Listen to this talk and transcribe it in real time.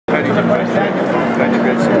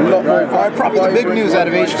Probably the big news out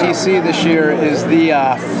of HTC this year is the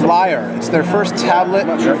Flyer. It's their first tablet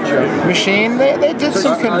machine. They did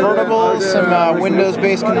some convertibles, some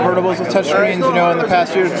Windows-based convertibles with touchscreens, you know, in the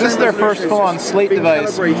past years. This is their first full-on slate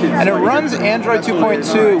device, and it runs Android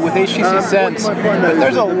 2.2 with HTC Sense. But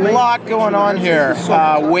there's a lot going on here,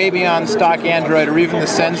 way beyond stock Android or even the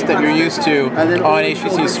Sense that you're used to on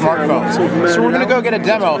HTC smartphones. So we're going to go get a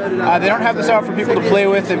demo. They don't have this out for people to play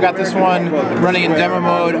with. They've got this one running in demo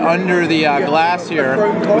mode under the glass here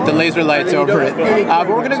with the laser lights over it. But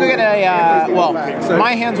we're going to go get a, well,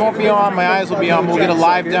 my hands won't be on, my eyes will be on. We'll get a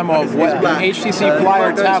live demo of what the HTC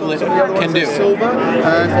Flyer tablet can do.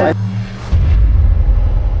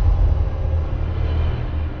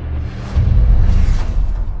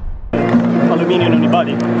 Aluminium on the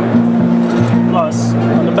body. Plus,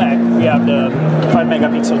 on the back, we have the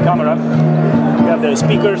 5-megapixel camera. We have the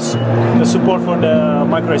speakers, the support for the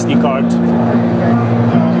micro SD card.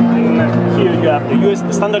 And here you have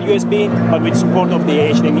the standard USB, but with support of the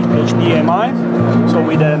HDMI. So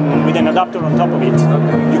with an adapter on top of it,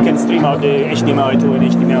 you can stream out the HDMI to an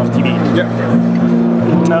HDMI TV. Yeah.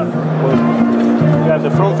 You have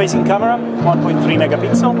the front-facing camera, 1.3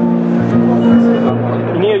 megapixel.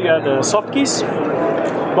 In here you have the soft keys,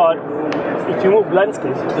 but if you move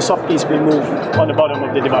landscape, the soft keys will move on the bottom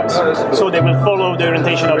of the device. So they will follow the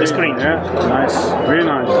orientation of the screen. Yeah, nice, very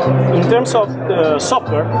nice. In terms of the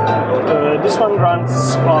software, this one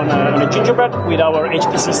runs on a Gingerbread with our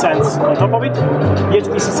HTC Sense on top of it. The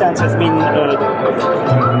HTC Sense has been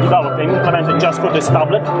developed and implemented just for this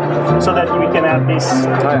tablet, so that we can have this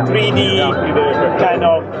 3D kind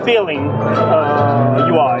of feeling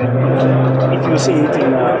UI. If you see it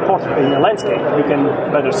in a landscape, you can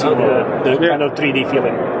better see the kind of 3D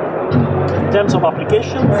feeling. In terms of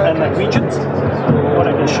applications and widgets, what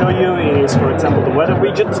I can show you is, for example, the weather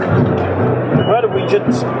widget. The weather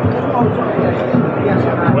widget.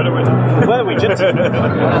 Weather widget.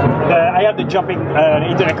 I have the jumping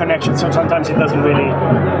internet connection, so sometimes it doesn't really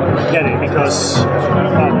get it because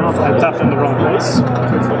I tapped on the wrong place.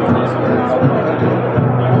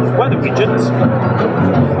 Weather widget.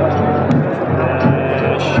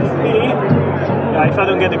 If I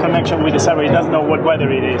don't get the connection with the server, it doesn't know what weather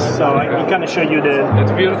it is. So I can show you the...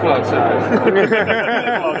 It's beautiful outside. It's beautiful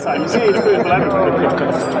outside. You see, it's beautiful everywhere.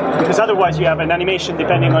 Because otherwise you have an animation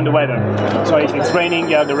depending on the weather. So if it's raining,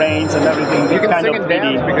 you have the rains and everything. You can kind sing and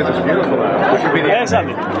dance because it's beautiful. Yeah,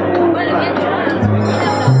 exactly.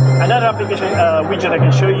 Another application widget I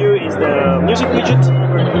can show you is the music widget.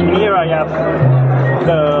 In here I have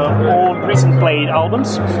the old recent played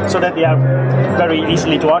albums, so that they are very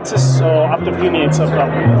easily to access. So after a few minutes of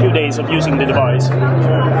a few days of using the device,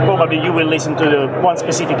 probably you will listen to the one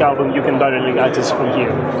specific album you can directly access from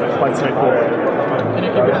here. Quite straightforward. Can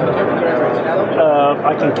you keep it on the table?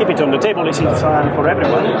 I can keep it on the table. Is it for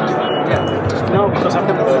everyone? No, because I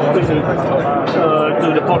can quickly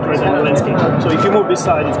do the portrait and the landscape. So if you move this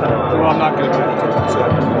side, it's better. Well, I'm not going to do it. So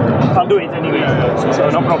I'll do it anyway, so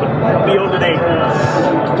no problem. I'll be all the day.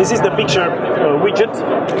 This is the picture widget.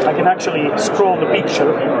 I can actually scroll the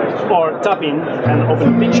picture or tap in and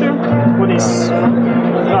open the picture. What is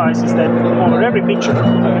nice is that over every picture I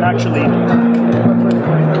can actually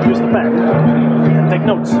use the pen and take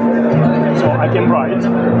notes. So I can write.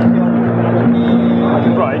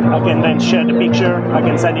 I can then share the picture. I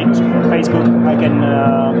can send it to Facebook. I can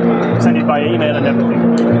send it by email and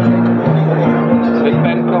everything. The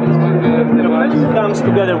pen comes with the device? It comes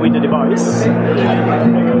together with the device,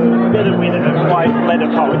 together with a white leather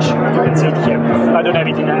pouch. You can see it here. I don't have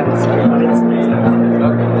it in hands, but it's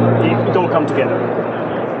there. It all comes together.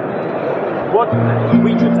 What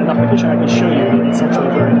widget and application I can show you is actually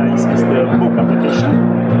very nice is the book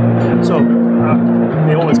application. So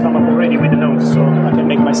they always come up already with the notes, so I can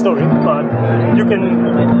make my story. But you can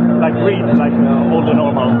read like all the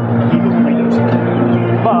normal ebook readers.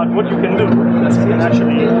 But what you can do is you can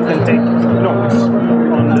actually take notes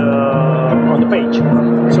on the page.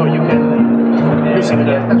 So you can, using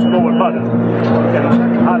the lower button, you can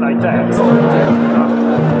highlight text.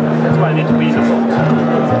 That's why I need to be in the front.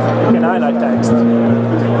 You can highlight text.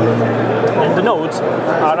 And the notes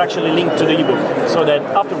are actually linked to the ebook, so that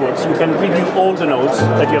afterwards you can review all the notes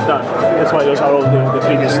that you have done. That's why those are all the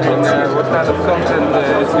previous notes. What kind of content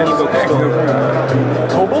is the ebook store?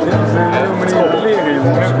 Mobile? It's mobile.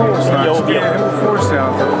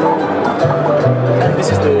 And this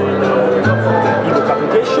is the ebook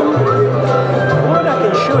application. What I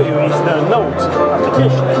can show you is the note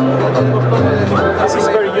application. This is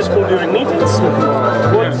very useful during meetings.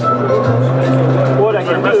 What I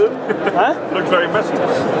can do? Huh? Huh? Looks very messy.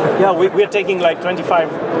 Yeah, we're taking like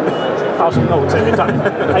 25,000 notes every time.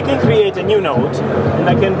 I can create a new note and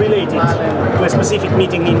I can relate it to a specific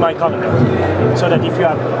meeting in my calendar. So that if you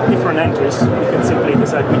have different entries, you can simply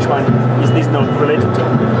decide which one is this note related to.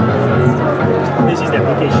 This is the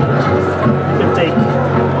application.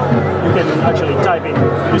 You can actually type in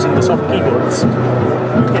using the soft keyboards.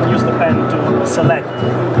 You can use the pen to select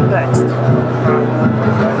text.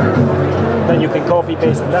 Then you can copy,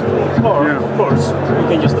 paste it that way. Or, of course, you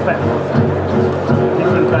can use the pen.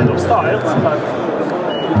 Different kind of styles, but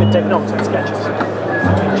you can take notes and sketches.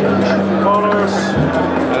 Change colors.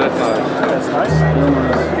 That's nice.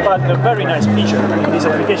 But the very nice feature in this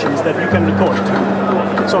application is that you can record.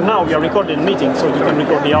 So now we are recording a meeting, so you can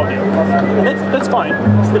record the audio. And that's fine,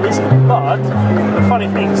 it's still easy. But the funny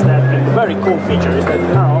thing is that, and the very cool feature is that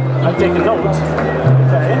now I take a note,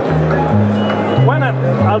 okay? When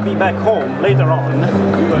I'll be back home later on,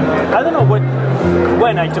 I don't know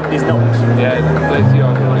when I took this note. Yeah, it plays the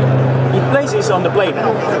audio. It places on the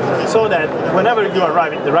playback, so that whenever you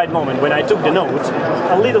arrive at the right moment, when I took the note,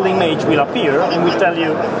 a little image will appear and will tell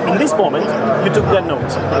you, in this moment, you took that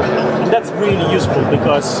note. And that's really useful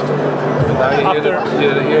because after...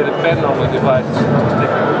 You hear the pen on the device.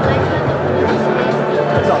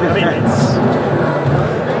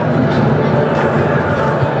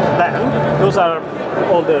 Then, those are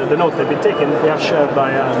all the notes that have been taken. They are shared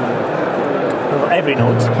by every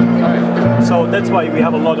note. So that's why we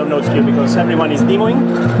have a lot of notes here, because everyone is demoing.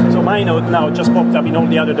 So my note now just popped up in all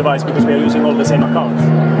the other devices because we are using all the same accounts.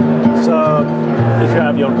 So if you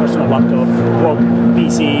have your personal laptop, work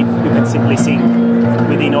PC, you can simply sync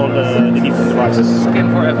within all the different devices. Skin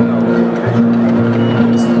for Evernote.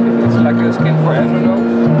 It's like a skin for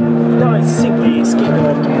Evernote? No, it's simply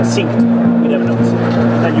synced with Evernote.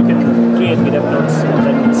 Then you can create with Evernote and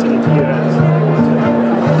then sync it here.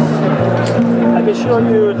 I can show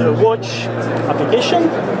you the watch application.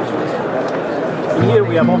 In here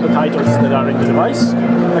we have all the titles that are in the device.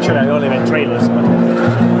 Actually, I only have trailers, but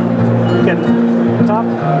you can tap,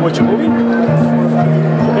 watch a movie.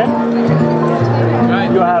 Okay.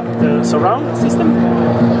 You have the surround system.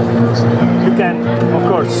 You can, of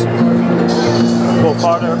course, go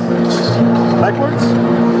farther backwards.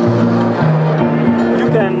 You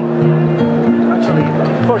can actually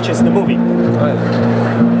purchase the movie.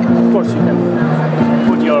 Of course, you can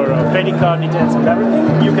put your credit card details and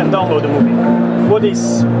everything. You can download the movie. What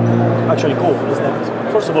is actually cool is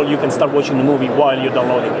that, first of all, you can start watching the movie while you're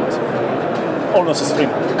downloading it. Almost a stream.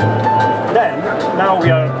 Then, now we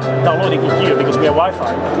are downloading it here because we have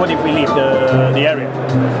Wi-Fi. What if we leave the area?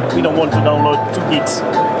 We don't want to download 2 gigs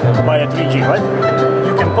via 3G, right?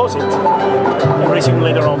 You can pause it and resume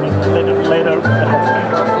later on, later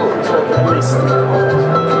at least.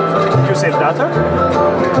 You save data.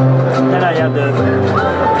 Then I have the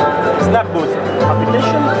Snap Booth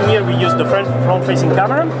application. Here we use the front-facing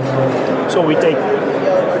camera. So we take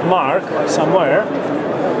mark somewhere.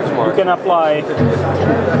 You can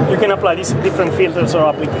apply these different filters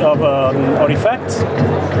or effects.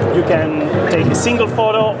 You can take a single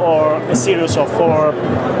photo or a series of 4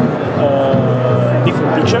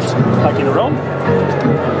 different pictures, like in a row.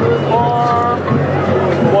 Or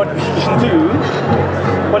what we can do,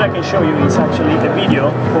 what I can show you is actually the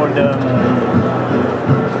video for the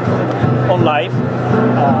on live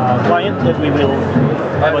client that we will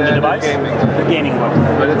have on the device. The gaming one.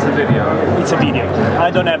 But it's a video. It's a video.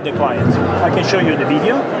 I don't have the client. I can show you the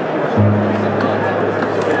video.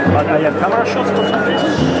 But I have camera shots for some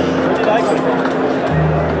reason. Like it.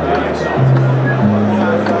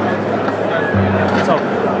 So,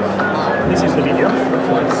 this is the video.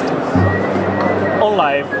 On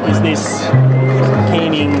live is this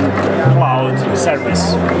gaming cloud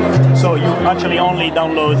service. So you actually only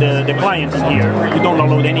download the client in here. You don't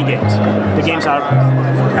download any games. The games are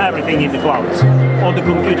everything in the cloud. All the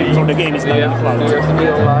computing for the game is done in the cloud. Do you have to be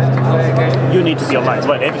online to play a game? You need to be online.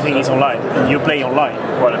 Well, everything is online. You play online.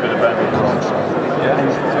 Quite a bit of bandwidth.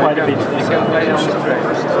 Yeah. Quite a bit. You can play on the train.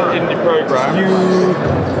 In the program.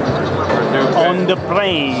 On the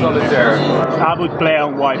plane. Solitaire. I would play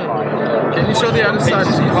on Wi-Fi. Can you show the other side?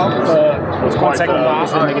 It's quite 1 second.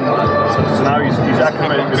 so now he's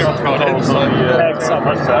activating the controls on the headset.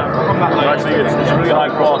 Actually, it's a really high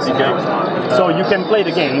quality game. So you can play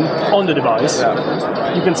the game on the device.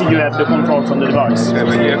 You can see you have the controls on the device. Okay,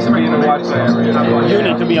 but you have to be in a Wi-Fi area. You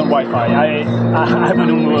need to be on Wi-Fi. I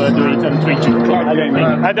wouldn't do it on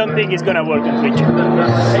 3G. I don't think it's gonna work on 3G.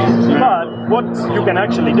 But what you can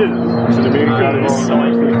actually do is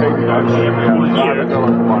here,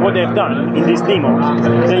 what they've done in this demo,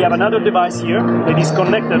 they have another device here that is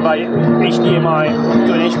connected by HDMI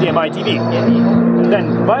to an HDMI TV.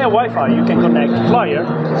 Then via Wi-Fi you can connect Flyer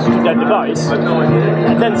to that device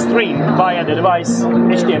and then stream via the device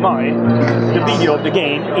HDMI the video of the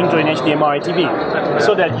game into an HDMI TV,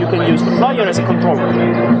 so that you can use the Flyer as a controller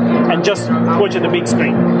and just watch at the big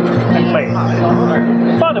screen and play.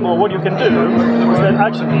 Furthermore, what you can do is that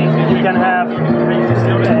actually you can have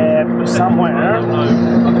somewhere,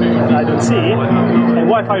 I don't see, a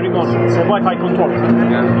Wi-Fi remote, a Wi-Fi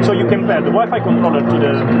controller. So you can pair the Wi-Fi controller to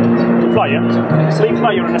the Flyer, play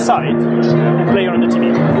Flyer on the side, and Player on the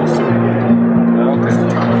TV.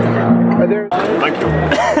 Are there... Thank you.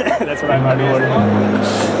 That's what I'm doing.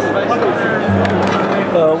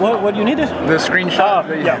 What you needed? The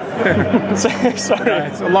screenshot? Yeah. Sorry.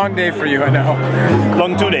 It's a long day for you, I know.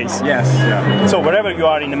 Long 2 days. Yes. Yeah. So wherever you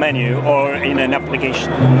are in the menu or in an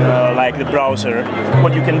application like the browser,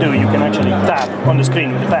 what you can do, you can actually tap on the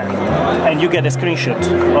screen with the pen, and you get a screenshot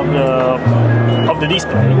of the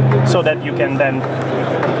display, so that you can then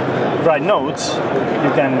write notes,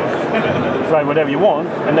 you can write whatever you want,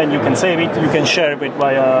 and then you can save it, you can share it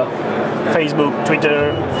via Facebook,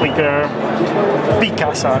 Twitter, Flickr,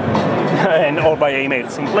 Picasa, and or by email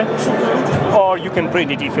simply. Or you can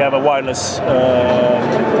print it if you have a wireless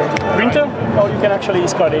printer, or you can actually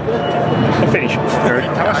discard it and finish.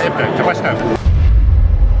 How much time?